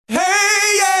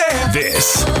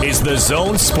This is the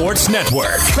Zone Sports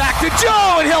Network. Back to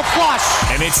Joe, and he'll flush.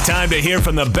 And it's time to hear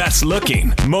from the best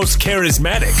looking, most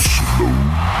charismatic,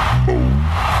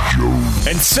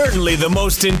 and certainly the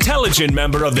most intelligent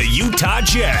member of the Utah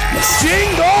Jazz.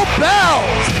 Jingle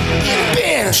bells!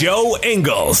 Bam. Joe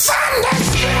Ingles.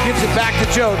 Gives it back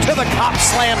to Joe. To the cop,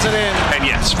 slams it in. And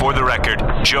yes, for the record,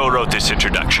 Joe wrote this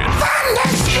introduction.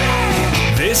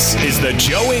 This is the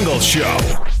Joe Ingles Show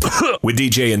with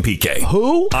DJ and PK.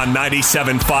 Who? On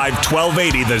 97.5,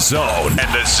 1280 The Zone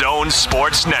and the Zone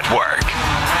Sports Network.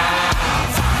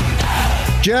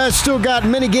 Jazz still got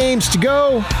many games to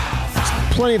go.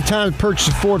 Plenty of time to purchase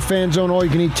a Ford Fan Zone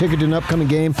all-you-can-eat ticket to an upcoming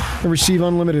game and receive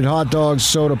unlimited hot dogs,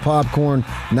 soda, popcorn,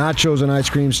 nachos, and ice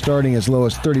cream starting as low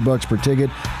as $30 per ticket.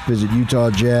 Visit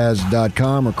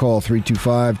UtahJazz.com or call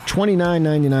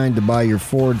 325-2999 to buy your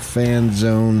Ford Fan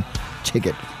Zone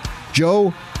ticket.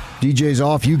 Joe, DJ's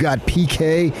off. You got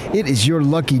PK. It is your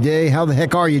lucky day. How the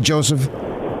heck are you, Joseph?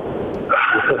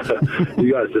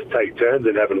 You guys just take turns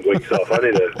and having weeks off. I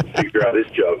need to figure out this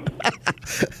job.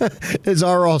 It's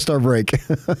our all-star break.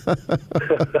 All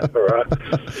right.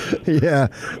 Yeah,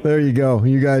 there you go.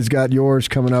 You guys got yours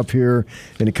coming up here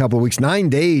in a couple of weeks. 9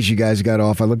 days you guys got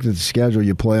off. I looked at the schedule.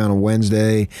 You play on a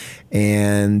Wednesday,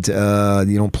 and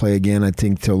you don't play again, I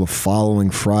think, till the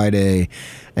following Friday.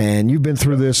 And you've been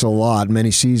through this a lot, many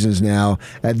seasons now.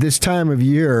 At this time of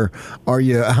year,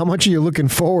 how much are you looking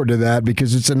forward to that?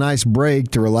 Because it's a nice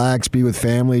break to relax, be with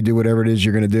family, do whatever it is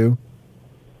you're going to do.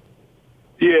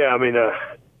 Yeah, I mean,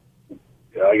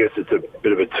 I guess it's a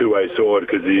bit of a two-way sword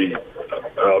because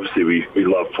obviously we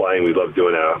love playing, we love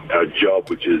doing our job,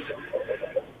 which is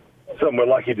something we're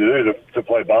lucky to do, to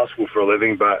play basketball for a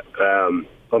living. But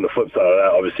on the flip side of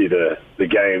that, obviously the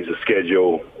games, the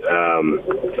schedule,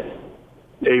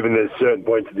 even there's certain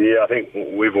points of the year, I think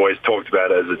we've always talked about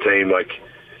it as a team, like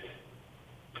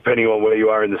depending on where you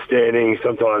are in the standings,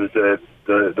 sometimes the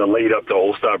lead up to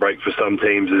All-Star break for some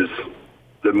teams is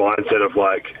the mindset of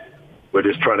like, we're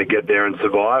just trying to get there and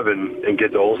survive and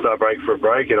get to All-Star break for a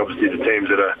break. And obviously the teams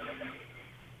that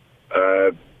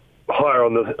are higher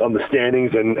on the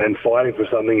standings and fighting for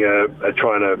something are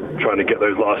trying to get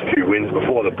those last few wins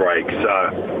before the break.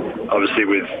 So obviously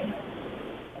with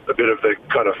a bit of the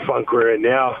kind of funk we're in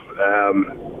now,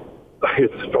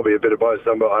 it's probably a bit of both. I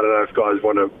don't know if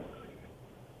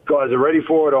guys are ready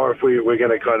for it or if we're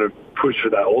going to kind of push for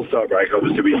that All-Star break.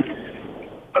 Obviously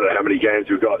I don't know how many games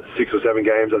we've got, 6 or 7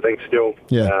 games, I think, still.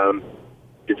 Yeah.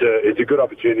 It's a good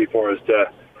opportunity for us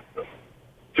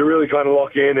to really kind of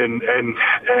lock in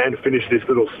and finish this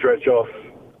little stretch off.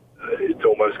 It's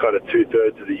almost kind of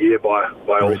 2/3 of the year by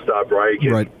right. All-Star break.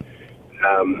 And, right.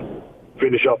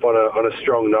 Finish off on a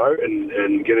strong note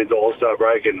and get into All-Star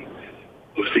break and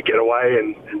obviously get away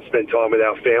and spend time with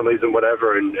our families and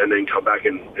whatever and then come back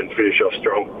and finish off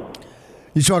strong.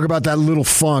 You talk about that little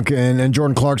funk, and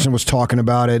Jordan Clarkson was talking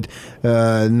about it,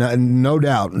 no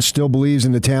doubt. Still believes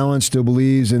in the talent, still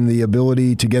believes in the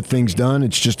ability to get things done.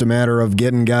 It's just a matter of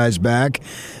getting guys back.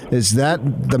 Is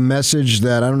that the message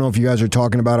that, I don't know if you guys are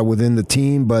talking about it within the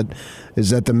team, but is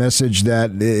that the message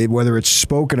that whether it's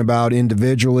spoken about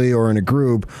individually or in a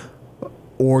group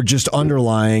or just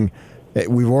underlying,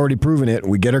 we've already proven it,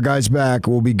 we get our guys back,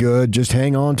 we'll be good, just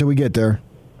hang on till we get there?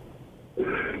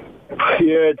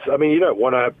 Yeah, you don't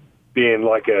want to be in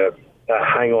like a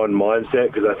hang-on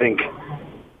mindset because I think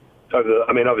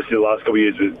obviously the last couple of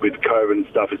years with COVID and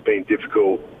stuff, it's been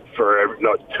difficult for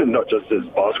not just as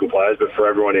basketball players, but for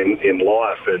everyone in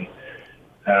life. And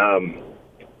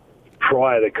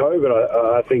prior to COVID,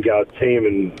 I think our team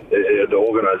and the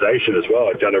organisation as well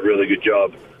have done a really good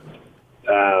job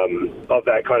of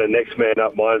that kind of next man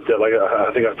up mindset. Like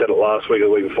I think I said it last week or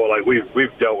the week before. Like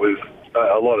we've dealt with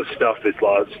a lot of stuff this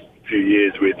last few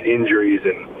years with injuries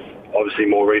and obviously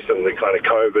more recently kind of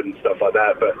COVID and stuff like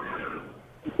that. But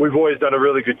we've always done a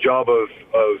really good job of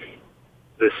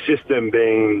the system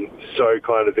being so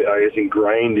kind of, I guess,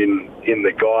 ingrained in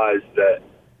the guys that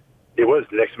it was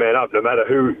the next man up. No matter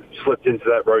who slipped into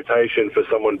that rotation for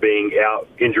someone being out,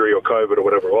 injury or COVID or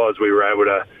whatever it was, we were able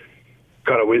to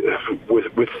kind of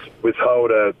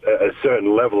withhold a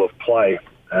certain level of play.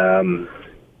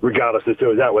 Regardless as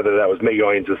to that, whether that was me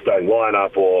going into the starting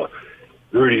lineup or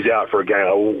Rudy's out for a game,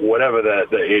 or whatever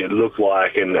that it looked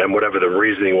like, and whatever the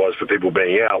reasoning was for people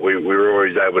being out, we were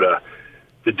always able to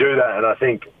do that. And I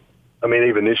think,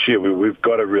 even this year, we've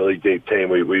got a really deep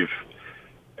team.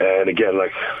 And again,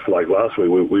 like last week,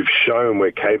 we've shown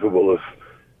we're capable of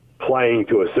playing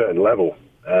to a certain level.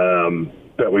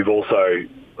 But we've also,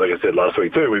 like I said last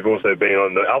week too, we've also been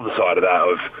on the other side of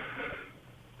that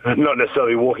not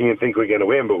necessarily walking and think we're going to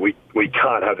win, but we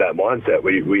can't have that mindset.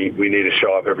 We need to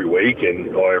show up every week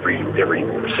or every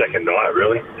second night,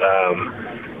 really.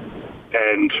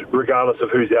 And regardless of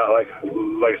who's out, like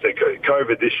I said,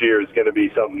 COVID this year is going to be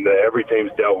something that every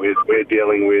team's dealt with. We're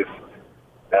dealing with.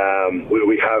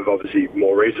 We have obviously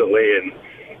more recently, and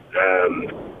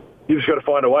you just got to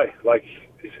find a way. Like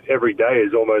every day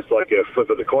is almost like a flip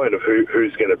of the coin of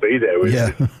who's going to be there with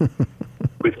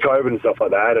COVID and stuff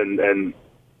like that, and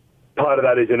part of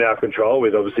that is in our control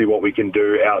with obviously what we can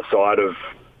do outside of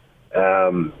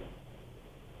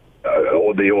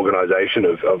or the organisation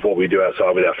of what we do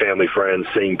outside with our family, friends,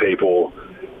 seeing people,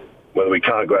 whether we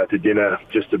can't go out to dinner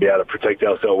just to be able to protect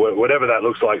ourselves, whatever that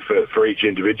looks like for each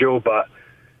individual. But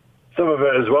some of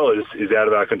it as well is out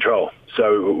of our control.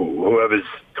 So whoever's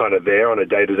kind of there on a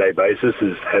day-to-day basis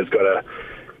has got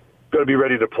to be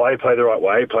ready to play the right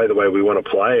way, play the way we want to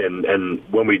play. And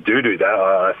when we do that,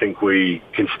 I think we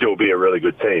can still be a really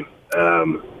good team. I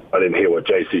didn't hear what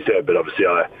JC said, but obviously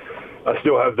I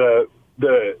still have the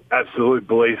absolute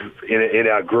belief in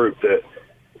our group that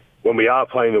when we are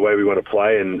playing the way we want to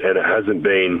play, and it hasn't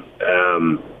been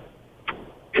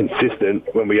consistent,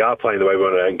 when we are playing the way we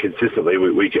want to and consistently,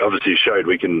 we obviously showed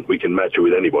we can match it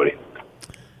with anybody.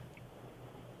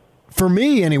 For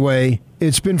me, anyway,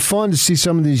 it's been fun to see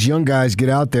some of these young guys get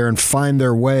out there and find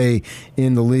their way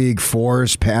in the league.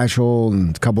 Forrest, Paschal,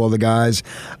 and a couple other guys.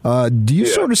 Do you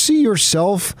sort of see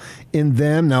yourself in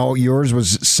them? Now, yours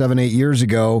was 7-8 years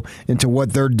ago, into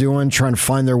what they're doing, trying to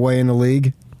find their way in the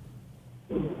league?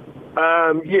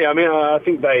 I mean, I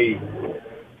think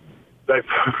they're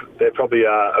probably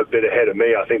a bit ahead of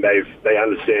me. I think they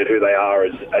understand who they are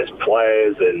as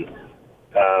players, and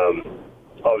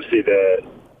obviously the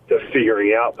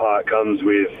figuring out part comes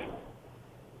with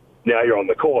now you're on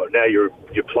the court. Now you're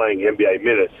playing NBA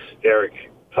minutes. Eric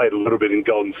played a little bit in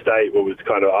Golden State, but was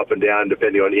kind of up and down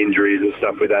depending on injuries and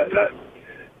stuff with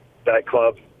that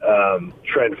club.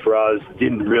 Trent, for us,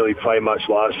 didn't really play much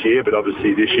last year, but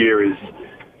obviously this year is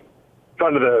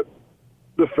kind of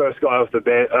the first guy off the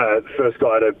bench, the first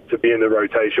guy to be in the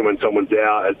rotation when someone's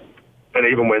out, and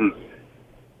even when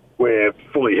we're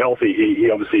fully healthy,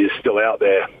 he obviously is still out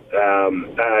there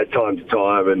time to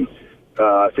time. And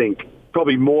I think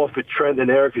probably more for Trent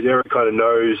than Eric, because Eric kind of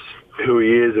knows who he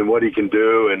is and what he can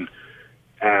do. And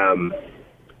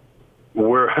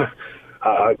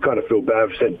I kind of feel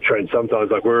bad for Trent sometimes.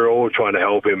 Like, we're all trying to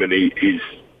help him, and he's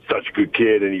such a good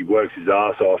kid, and he works his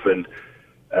ass off. And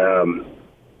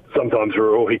sometimes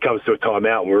he comes to a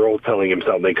timeout, and we're all telling him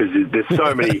something, because there's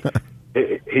so many.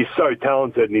 He's so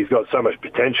talented, and he's got so much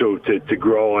potential to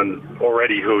grow on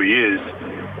already who he is.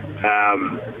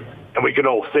 And we can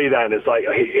all see that, and it's like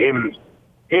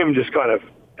him just kind of,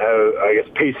 I guess,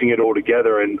 piecing it all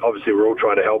together. And obviously we're all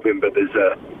trying to help him, but there's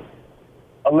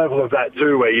a level of that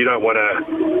too where you don't want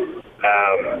to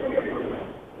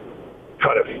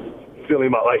kind of fill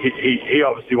him up. Like he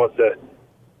obviously wants to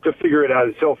figure it out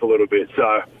himself a little bit.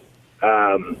 So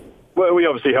well, we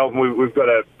obviously help him. We've got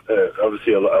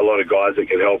obviously a lot of guys that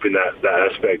can help in that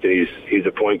aspect. And he's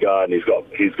a point guard, and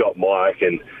he's got Mike.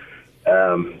 And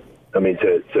I mean,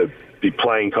 to be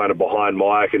playing kind of behind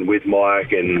Mike and with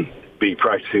Mike and be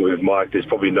practicing with Mike, there's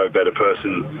probably no better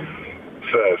person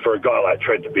for a guy like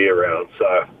Trent to be around.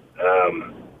 So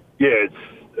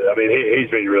he's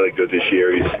been really good this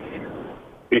year.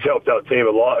 He's helped our team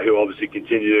a lot. He'll obviously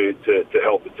continue to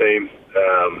help the team.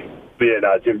 But yeah,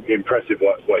 no, it's impressive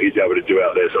what he's able to do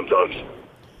out there sometimes.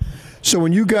 So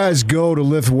when you guys go to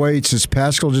lift weights, does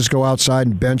Paschal just go outside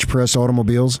and bench press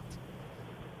automobiles?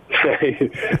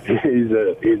 He's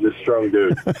a strong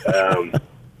dude.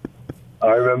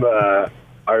 I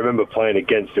remember playing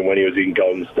against him when he was in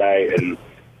Golden State, and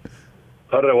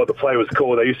I don't know what the play was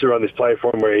called. They used to run this play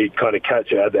for him where he'd kind of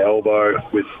catch it at the elbow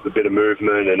with a bit of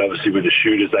movement, and obviously with the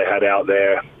shooters they had out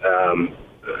there,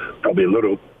 probably a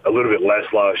little bit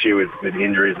less last year with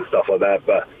injuries and stuff like that.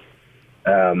 But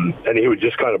and he would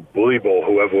just kind of bully ball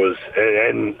whoever was,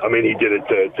 and I mean, he did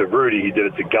it to Rudy, he did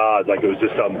it to guards. Like, it was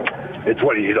just it's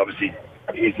what he's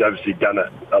obviously done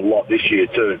it a lot this year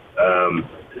too.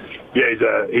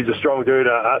 He's a strong dude.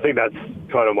 I think that's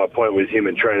kind of my point with him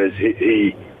and Trent, is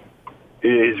he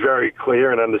is very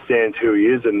clear and understands who he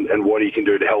is and what he can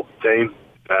do to help the team.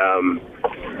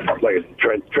 Like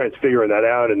Trent's figuring that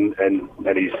out, and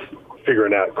he's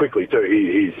figuring out quickly too.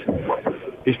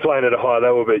 He's playing at a high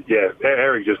level, but yeah,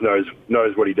 Eric just knows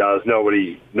what he does,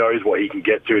 knows what he can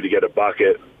get to get a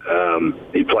bucket.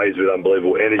 He plays with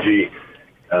unbelievable energy.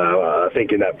 I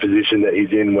think in that position that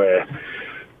he's in, where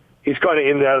he's kind of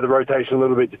in and out of the rotation a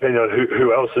little bit, depending on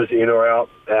who else is in or out.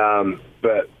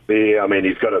 But yeah, I mean,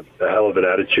 he's got a hell of an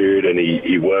attitude, and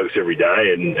he works every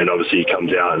day, and obviously he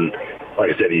comes out and,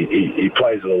 like I said, he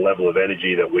plays at a level of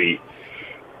energy that we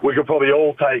could probably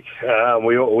all take.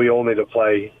 We all need to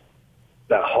play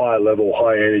that high level,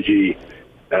 high energy.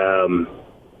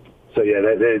 So yeah,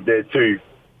 they're two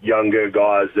younger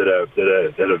guys that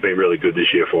have been really good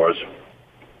this year for us.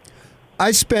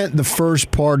 I spent the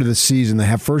first part of the season,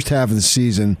 the first half of the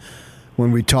season,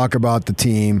 when we talk about the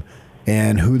team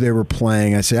and who they were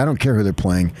playing. I say, I don't care who they're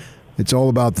playing. It's all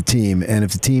about the team. And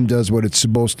if the team does what it's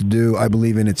supposed to do, I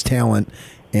believe in its talent,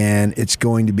 and it's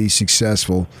going to be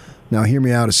successful. Now, hear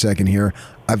me out a second here.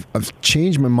 I've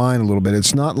changed my mind a little bit.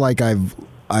 It's not like I've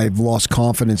lost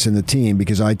confidence in the team,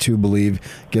 because I, too, believe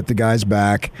get the guys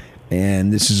back,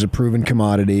 and this is a proven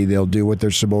commodity. They'll do what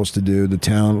they're supposed to do. The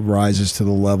talent rises to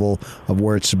the level of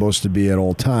where it's supposed to be at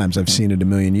all times. I've seen it a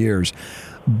million years.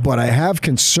 But I have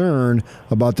concern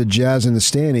about the Jazz in the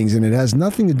standings, and it has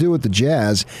nothing to do with the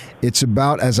Jazz. It's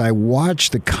about, as I watch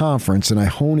the conference and I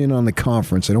hone in on the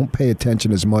conference, I don't pay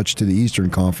attention as much to the Eastern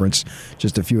Conference,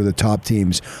 just a few of the top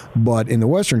teams. But in the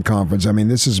Western Conference, I mean,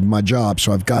 this is my job,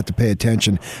 so I've got to pay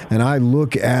attention. And I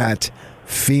look at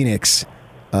Phoenix,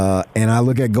 and I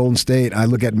look at Golden State, I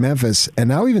look at Memphis, and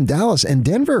now even Dallas and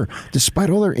Denver, despite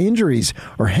all their injuries,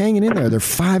 are hanging in there. They're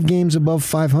 5 games above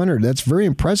 500. That's very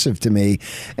impressive to me.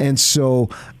 And so,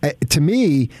 to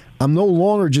me, I'm no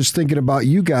longer just thinking about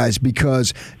you guys,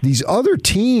 because these other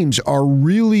teams are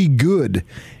really good,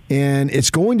 and it's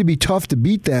going to be tough to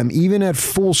beat them, even at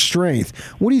full strength.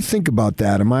 What do you think about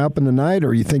that? Am I up in the night,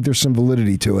 or you think there's some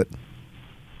validity to it?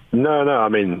 No. I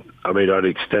mean, I'd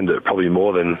extend it probably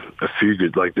more than a few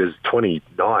good. Like, there's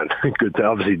 29 good.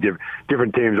 Obviously,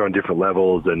 different teams are on different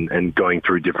levels and going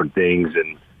through different things.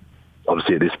 And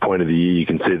obviously, at this point of the year, you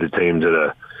can see the teams that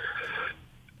are,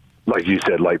 like you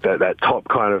said, like that top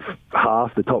kind of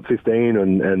half, the top 15,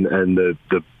 and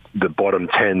the bottom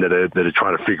 10 that are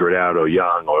trying to figure it out, or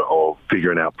young, or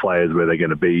figuring out players where they're going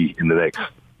to be in the next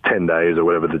 10 days or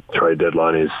whatever the trade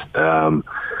deadline is.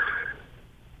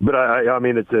 But I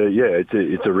mean,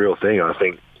 it's a real thing. I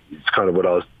think it's kind of what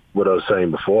I was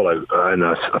saying before, and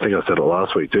I think I said it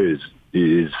last week too.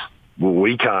 Is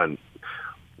we can't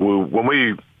when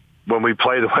we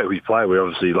play the way we play, we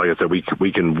obviously, like I said,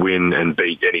 we can win and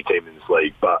beat any team in this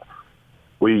league, but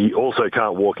we also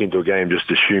can't walk into a game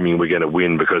just assuming we're going to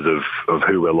win because of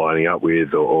who we're lining up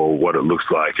with or what it looks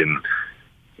like. And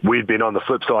we'd been on the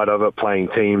flip side of it, playing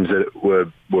teams that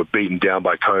were beaten down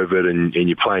by COVID, and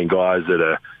you're playing guys that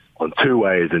are on 2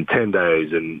 ways and 10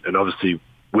 days, and obviously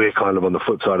we're kind of on the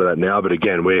flip side of that now. But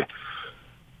again,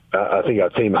 I think our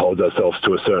team holds ourselves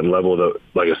to a certain level that,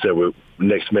 like I said, we're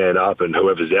next man up, and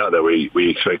whoever's out there, we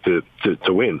expect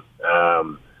to win.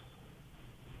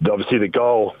 Obviously, the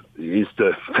goal is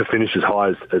to finish as high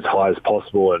as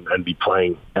possible and be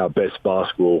playing our best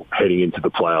basketball heading into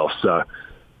the playoffs. So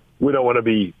we don't want to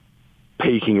be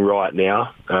peaking right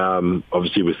now.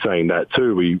 Obviously, we're saying that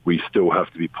too. We still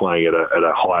have to be playing at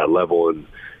a higher level and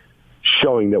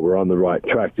showing that we're on the right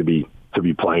track to be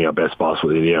playing our best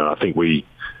basketball in the year. I think we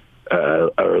are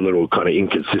a little kind of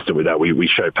inconsistent with that. We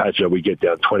show Pacha, we get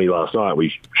down 20 last night.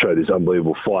 We show this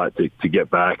unbelievable fight to get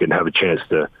back and have a chance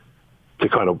to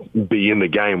kind of be in the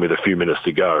game with a few minutes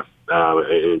to go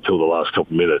until the last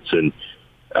couple of minutes. And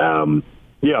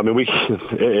yeah, I mean,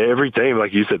 every team,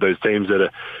 like you said, those teams that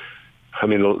are, I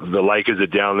mean, the Lakers are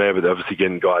down there, but they're obviously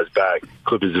getting guys back.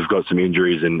 Clippers have got some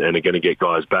injuries and are going to get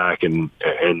guys back, and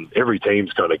every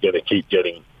team's kind of going to keep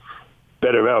getting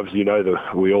better. Obviously,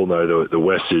 we all know the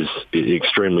West is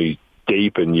extremely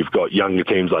deep, and you've got younger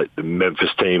teams like the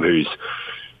Memphis team, who's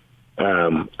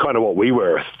kind of what we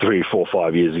were 3, 4,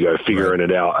 5 years ago, figuring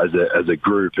it out as a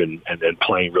group and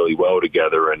playing really well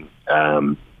together.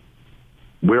 And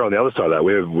we're on the other side of that.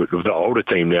 We're the older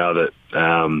team now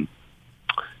that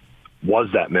was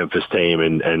that Memphis team,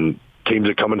 and teams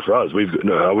are coming for us.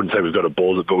 I wouldn't say we've got a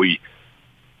ball, but we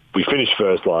finished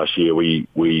first last year.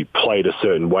 We played a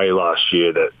certain way last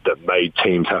year that made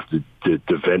teams have to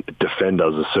defend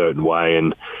us a certain way.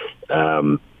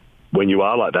 And when you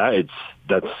are like that,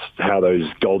 that's how those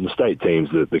Golden State teams,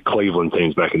 the Cleveland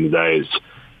teams back in the day, is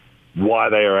why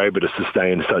they are able to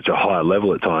sustain such a high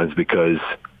level at times, because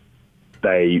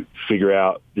they figure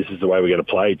out this is the way we're going to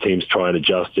play. Teams try and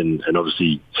adjust and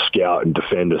obviously scout and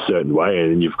defend a certain way,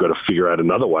 and then you've got to figure out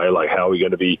another way. Like, how are we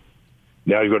going to be?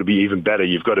 Now you've got to be even better.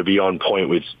 You've got to be on point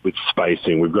with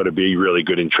spacing. We've got to be really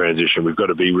good in transition. We've got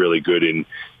to be really good in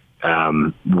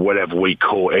whatever we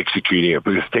call executing it,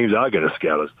 because teams are going to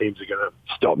scout us. Teams are going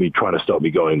to trying to stop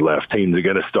me going left. Teams are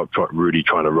going to stop Rudy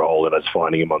trying to roll and us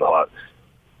finding him on the hot.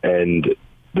 And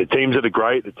the teams that are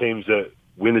great, the teams that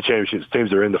win the championships, teams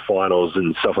that are in the finals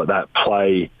and stuff like that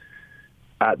play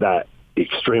at that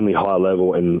extremely high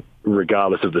level, and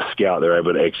regardless of the scout, they're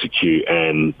able to execute,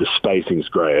 and the spacing's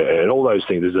great, and all those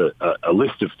things. There's a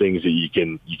list of things that you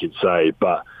can say,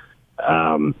 but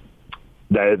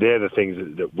they're the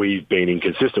things that we've been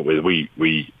inconsistent with.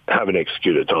 We haven't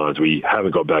executed at times. We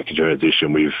haven't got back in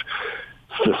transition. The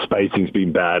spacing's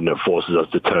been bad, and it forces us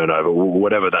to turn over,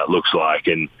 whatever that looks like.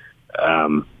 And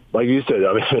like you said,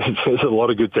 I mean, there's a lot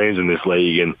of good teams in this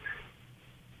league, and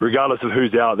regardless of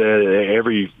who's out there,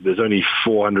 there's only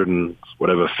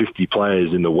 450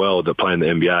 players in the world that play in the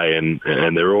NBA,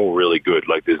 and they're all really good.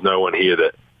 Like, there's no one here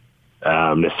that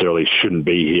necessarily shouldn't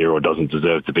be here or doesn't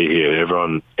deserve to be here.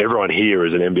 Everyone here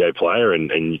is an NBA player,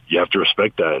 and you have to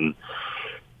respect that and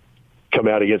come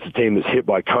out against a team that's hit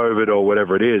by COVID or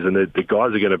whatever it is, and the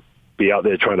guys are going to be out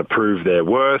there trying to prove their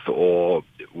worth, or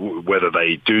whether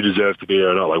they do deserve to be there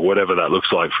or not, like whatever that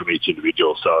looks like from each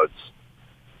individual. So it's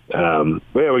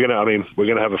we're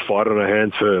gonna have a fight on our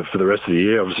hands for the rest of the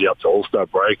year, obviously up to All-Star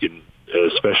break, and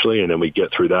especially, and then we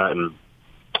get through that and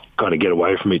kind of get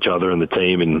away from each other and the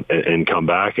team and come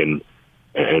back and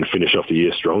finish off the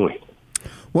year strongly.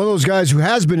 One of those guys who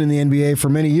has been in the NBA for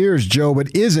many years, Joe,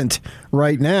 but isn't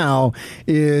right now,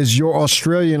 is your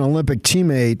Australian Olympic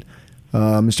teammate,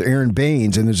 Mr. Aaron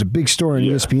Baines, and there's a big story on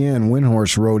ESPN.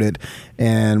 Windhorse wrote it,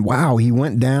 and wow, he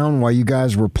went down while you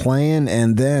guys were playing,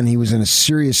 and then he was in a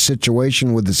serious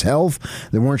situation with his health.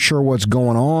 They weren't sure what's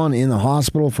going on, in the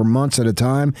hospital for months at a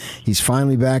time. He's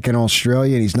finally back in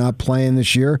Australia, and he's not playing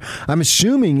this year. I'm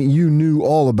assuming you knew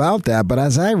all about that, but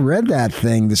as I read that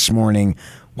thing this morning,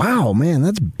 wow, man,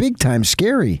 that's big time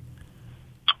scary.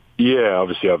 Yeah,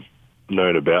 obviously I've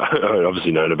known about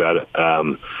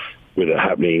it. With it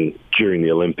happening during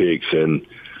the Olympics, and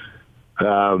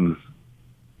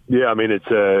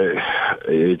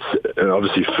it's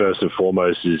obviously first and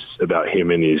foremost is about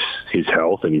him and his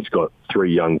health, and he's got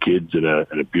 3 young kids and a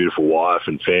beautiful wife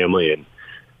and family, and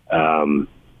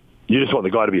you just want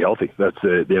the guy to be healthy. That's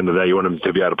at the end of the day, you want him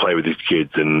to be able to play with his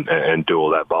kids and do all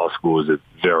that. Basketball is a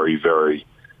very, very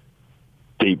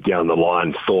deep down the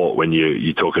line thought when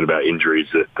you're talking about injuries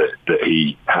that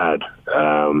he had.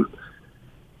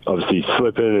 Obviously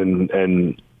slipping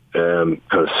and kind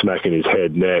of smacking his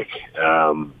head, neck.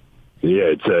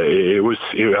 It was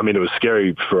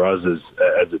scary for us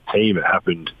as a team. It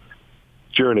happened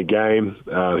during a game.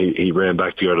 He ran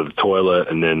back to go to the toilet,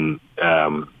 and then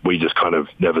we just kind of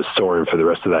never saw him for the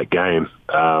rest of that game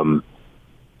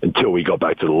until we got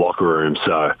back to the locker room.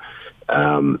 So,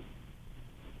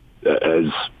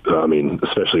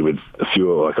 especially with a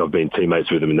few, like I've been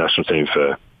teammates with him in the national team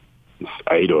for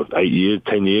 8 years,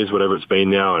 10 years, whatever it's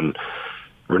been now, and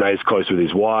Renee's close with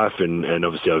his wife, and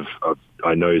obviously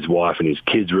I know his wife and his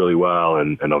kids really well,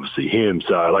 and obviously him.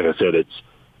 So, like I said, it's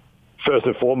first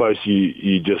and foremost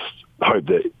you just hope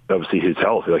that obviously his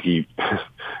health. Like at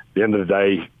the end of the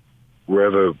day,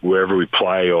 wherever we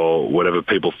play or whatever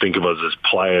people think of us as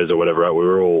players or whatever, right,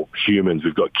 we're all humans.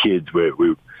 We've got kids.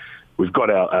 We've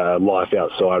got our life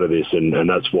outside of this, and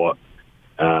that's what.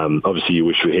 Obviously, you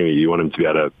wish for him. You want him to be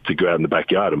able to go out in the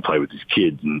backyard and play with his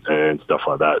kids and stuff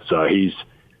like that. So he's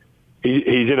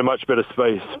in a much better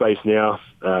space now.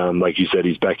 Like you said,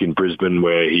 he's back in Brisbane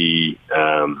where he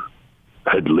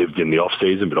had lived in the off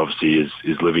season, but obviously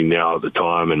is living now at the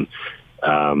time.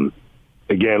 And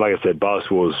again, like I said,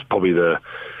 basketball is probably the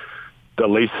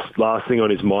last thing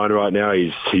on his mind right now.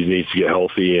 He needs to get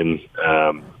healthy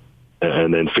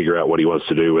and then figure out what he wants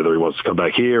to do, whether he wants to come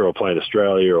back here or play in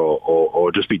Australia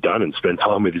or just be done and spend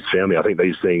time with his family. I think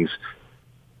these things,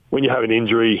 when you have an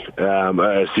injury,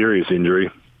 a serious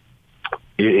injury,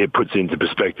 it puts into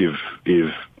perspective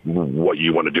what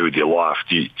you want to do with your life.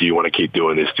 Do you want to keep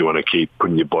doing this? Do you want to keep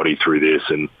putting your body through this?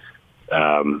 And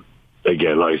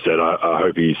again, like I said, I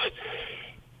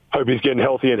hope he's getting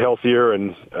healthier and healthier,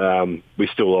 and we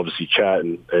still obviously chat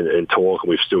and talk, and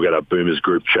we've still got our Boomers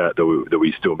group chat that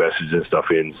we still message and stuff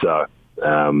in. So,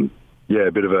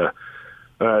 a bit of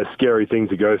a scary thing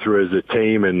to go through as a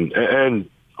team. And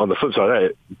on the flip side of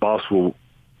that, basketball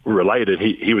related,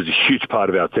 he was a huge part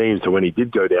of our team. So when he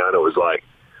did go down, it was like,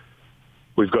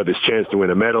 we've got this chance to win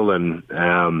a medal,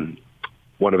 and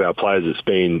one of our players has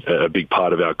been a big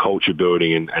part of our culture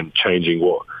building and changing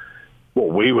what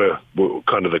we were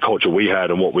kind of the culture we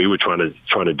had and what we were trying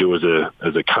to do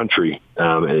as a country.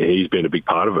 He's been a big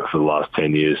part of it for the last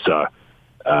 10 years. So,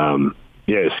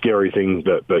 scary thing,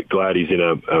 but glad he's in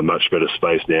a much better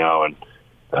space now. And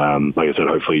like I said,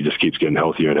 hopefully he just keeps getting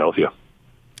healthier and healthier.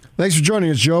 Thanks for joining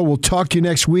us, Joe. We'll talk to you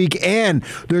next week. And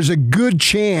there's a good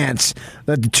chance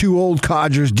that the two old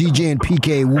codgers, DJ and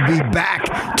PK, will be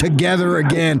back together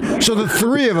again. So the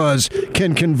three of us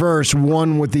can converse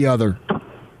one with the other.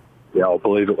 Yeah, I'll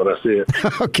believe it when I see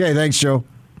it. Okay, thanks, Joe.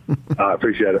 I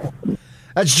appreciate it.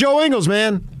 That's Joe Ingles,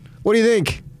 man. What do you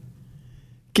think?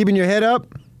 Keeping your head up?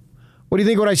 What do you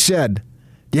think what I said?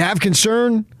 Do you have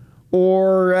concern?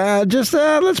 Or just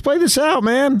let's play this out,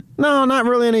 man? No, not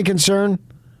really any concern.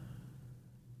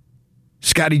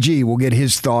 Scotty G will get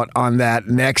his thought on that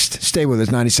next. Stay with us,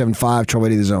 97.5,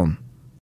 1280 The Zone.